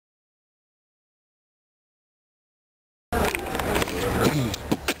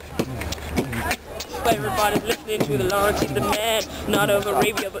Everybody's listening to the Lawrence, he's the man. Not of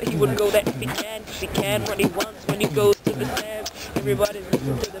Arabia, but he would go there if he can. Cause he can what he wants when he goes to the Sam. Everybody's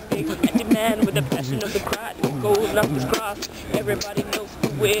listening to the big empty man with the passion of the crowd who goes up his cross. Everybody knows to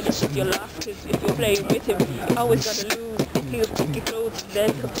win, it's just your loss. Cause if you're playing with him, you're always gonna lose. He'll take your clothes and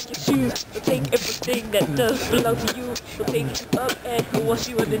then he'll take your shoes. He'll take everything that does belong to you. He'll take you up and he'll wash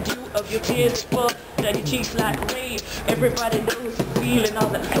you in the dew of your tears and fall down your cheeks like rain. Everybody knows you're feeling all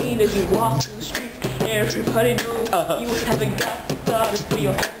the pain as you walk through the street. Everybody knows you haven't got the thought for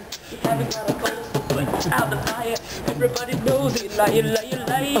your hand. You haven't got a pulse to put out the fire. Everybody knows it,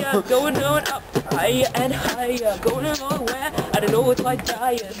 liar. Going up higher and higher. Going nowhere, I don't know, it's like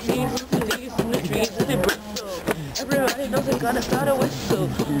dire. Seeing the leaves in the trees as they bristle. Everybody knows they gotta start a whistle.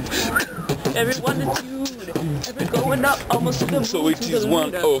 Everyone in tune. Every going up almost to the moon. So it is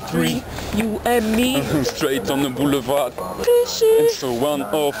 103. You and me. Straight on the boulevard. And so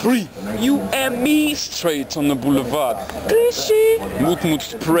 103. You and me. Straight on the boulevard. Mout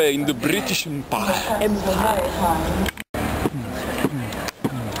spray in the British Empire.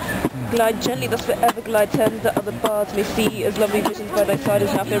 Glide gently, thus forever glide, turn the other bars may see, as lovely visions by thy side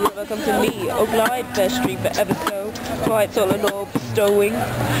as now fair river come to me. Oh glide, fair stream, forever so, quiet all and all bestowing,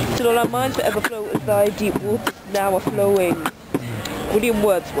 till all our minds forever flow as thy deep waters now are flowing. William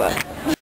Wordsworth.